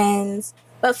their friends.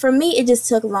 But for me, it just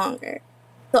took longer.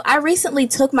 So I recently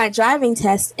took my driving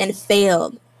test and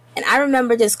failed. And I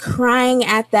remember just crying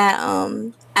at that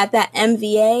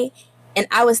MVA. And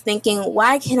I was thinking,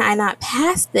 why can I not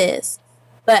pass this?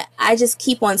 but I just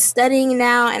keep on studying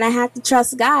now, and I have to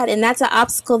trust God. And that's an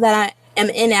obstacle that I am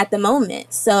in at the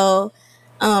moment. So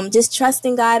just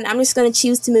trusting God, and I'm just going to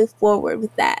choose to move forward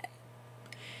with that.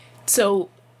 So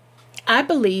I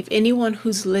believe anyone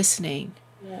who's listening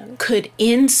could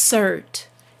insert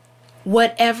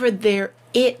whatever their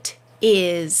it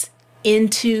is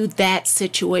into that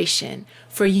situation.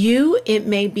 For you, it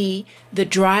may be the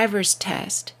driver's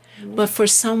test, but for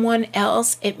someone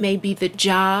else, it may be the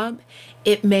job.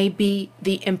 It may be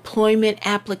the employment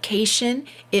application.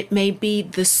 It may be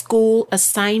the school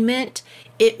assignment.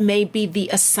 It may be the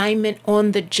assignment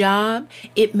on the job.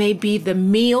 It may be the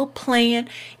meal plan.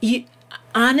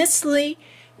 Honestly,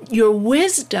 your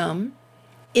wisdom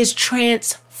is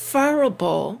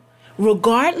transferable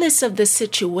regardless of the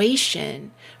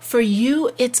situation. For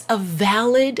you, it's a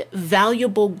valid,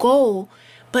 valuable goal,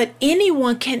 but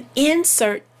anyone can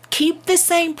keep the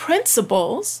same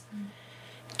principles,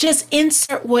 just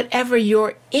insert whatever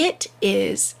your it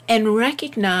is and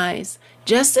recognize,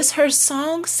 just as her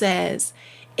song says,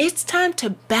 it's time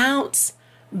to bounce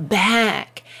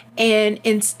back. And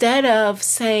instead of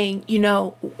saying,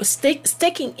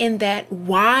 sticking in that,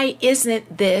 why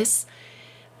isn't this,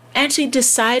 actually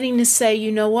deciding to say,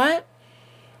 you know what?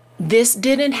 This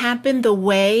didn't happen the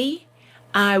way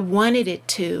I wanted it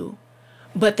to,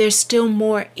 but there's still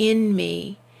more in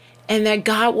me, and that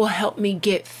God will help me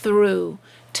get through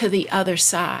to the other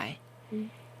side.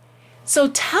 So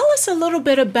tell us a little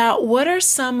bit about what are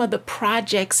some of the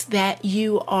projects that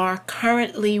you are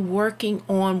currently working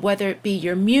on, whether it be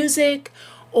your music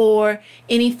or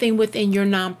anything within your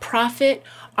nonprofit.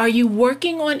 Are you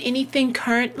working on anything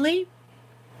currently?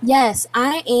 Yes,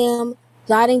 I am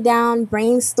jotting down,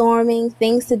 brainstorming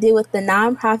things to do with the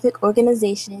nonprofit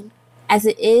organization, as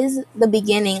it is the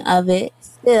beginning of it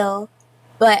still.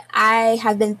 But I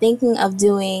have been thinking of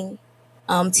doing,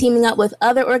 teaming up with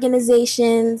other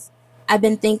organizations. I've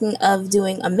been thinking of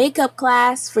doing a makeup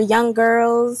class for young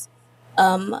girls,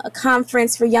 a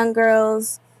conference for young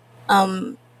girls,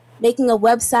 making a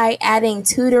website, adding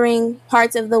tutoring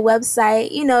parts of the website,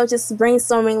 just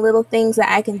brainstorming little things that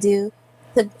I can do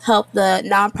to help the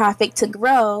nonprofit to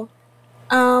grow.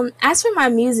 As for my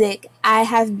music, I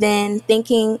have been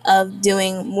thinking of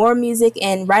doing more music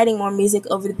and writing more music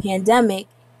over the pandemic.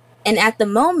 And at the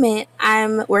moment,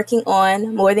 I'm working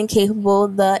on More Than Capable,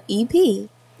 the EP.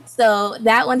 So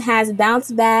that one has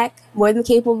Bounce Back, More Than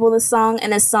Capable, the song,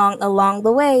 and a song along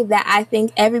the way that I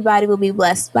think everybody will be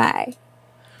blessed by.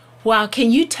 Wow,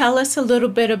 can you tell us a little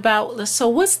bit about, so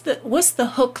what's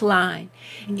the hook line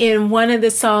in one of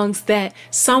the songs that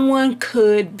someone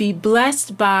could be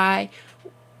blessed by,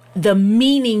 the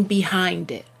meaning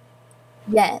behind it?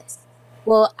 Yes.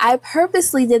 Well, I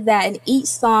purposely did that in each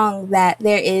song, that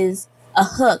there is a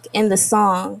hook in the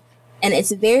song, and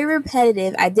it's very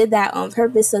repetitive. I did that on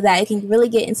purpose so that it can really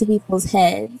get into people's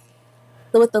heads.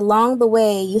 So with Along the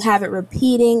Way, you have it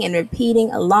repeating and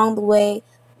repeating along the way.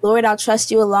 Lord, I'll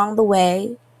trust you along the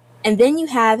way. And then you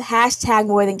have hashtag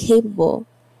More Than Capable.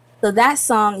 So that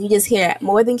song, you just hear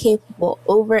More Than Capable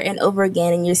over and over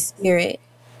again in your spirit.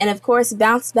 And of course,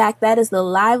 Bounce Back, that is the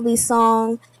lively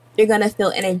song. You're going to feel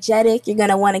energetic. You're going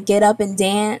to want to get up and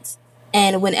dance.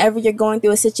 And whenever you're going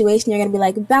through a situation, you're going to be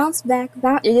like, bounce back,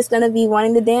 bounce. You're just going to be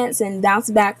wanting to dance and bounce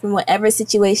back from whatever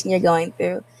situation you're going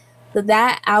through. So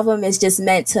that album is just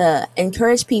meant to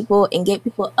encourage people and get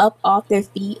people up off their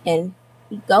feet and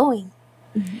keep going.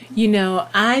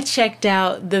 I checked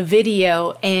out the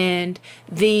video and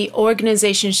the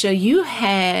organization show you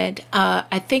had,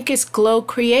 I think it's Glow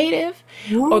Creative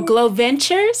or Glow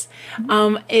Ventures,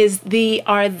 is the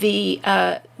AV,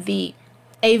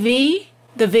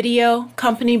 the video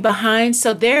company behind.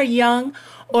 So they're a young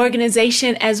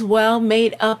organization as well,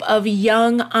 made up of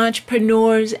young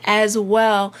entrepreneurs as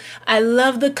well. I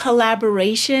love the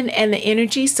collaboration and the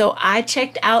energy. So I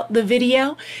checked out the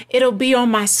video. It'll be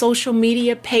on my social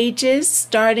media pages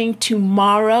starting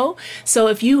tomorrow. So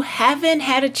if you haven't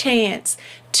had a chance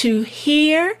to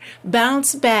hear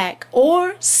Bounce Back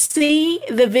or see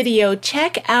the video,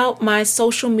 check out my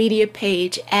social media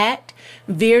page at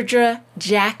Virdra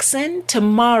Jackson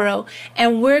tomorrow,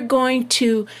 and we're going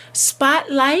to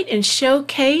spotlight and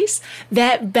showcase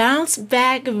that Bounce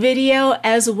Back video,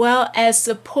 as well as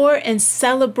support and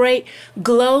celebrate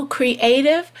Glow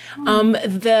Creative,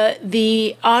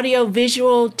 the audio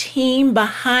visual team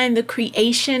behind the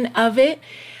creation of it.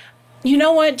 You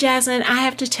know what, Jasmine, I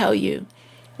have to tell you,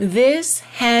 this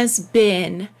has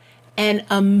been an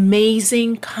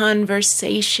amazing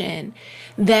conversation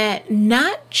that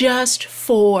not just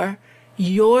for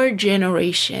your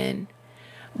generation,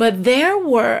 but there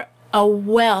were a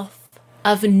wealth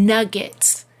of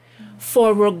nuggets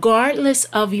for regardless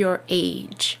of your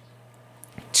age,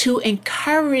 to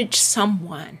encourage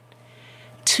someone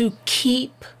to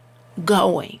keep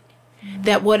going.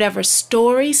 That whatever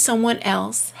story someone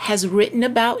else has written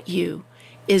about you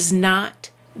is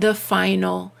not the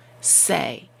final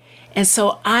say. And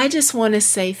so I just want to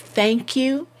say thank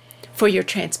you for your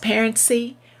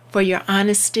transparency, for your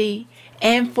honesty,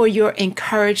 and for your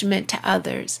encouragement to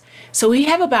others. So we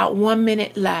have about 1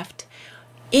 minute left.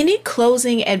 Any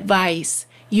closing advice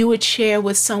you would share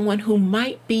with someone who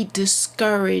might be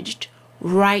discouraged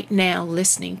right now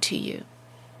listening to you?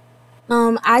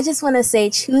 I just want to say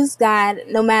choose God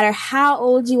no matter how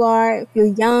old you are. If you're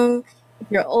young, if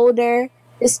you're older,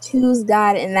 just choose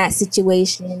God in that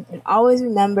situation. And always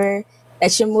remember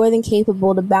that you're more than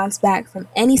capable to bounce back from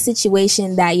any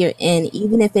situation that you're in,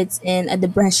 even if it's in a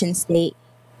depression state.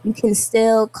 You can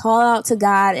still call out to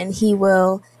God and He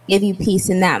will give you peace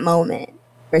in that moment,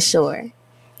 for sure.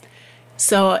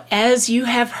 So as you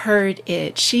have heard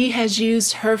it, she has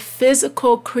used her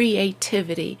physical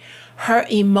creativity, her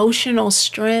emotional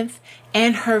strength,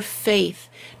 and her faith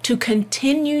to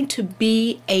continue to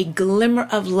be a glimmer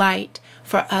of light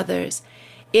for others.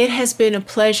 It has been a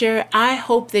pleasure. I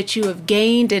hope that you have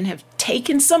gained and have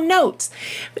taken some notes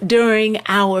during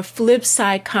our Flip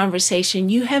Side conversation.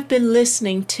 You have been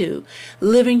listening to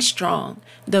Living Strong,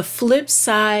 the flip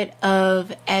side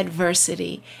of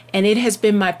adversity. And it has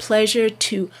been my pleasure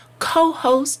to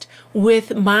co-host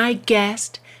with my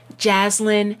guest,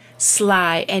 Jaslyn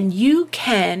Sly. And you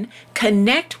can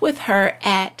connect with her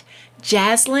at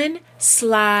Jaslyn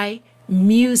Sly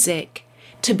Music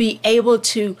to be able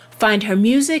to find her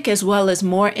music as well as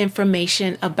more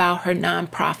information about her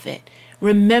nonprofit.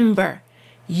 Remember,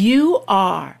 you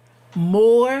are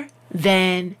more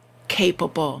than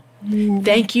capable.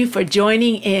 Thank you for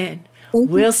joining in.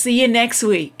 We'll see you next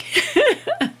week.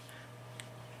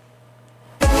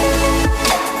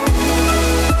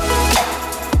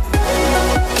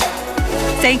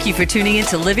 Thank you for tuning in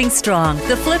to Living Strong,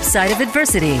 the flip side of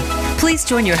adversity. Please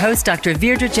join your host, Dr.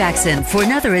 Virdra Jackson, for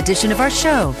another edition of our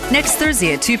show next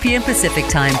Thursday at 2 p.m. Pacific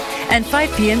Time and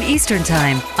 5 p.m. Eastern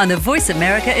Time on the Voice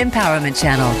America Empowerment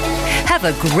Channel. Have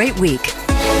a great week.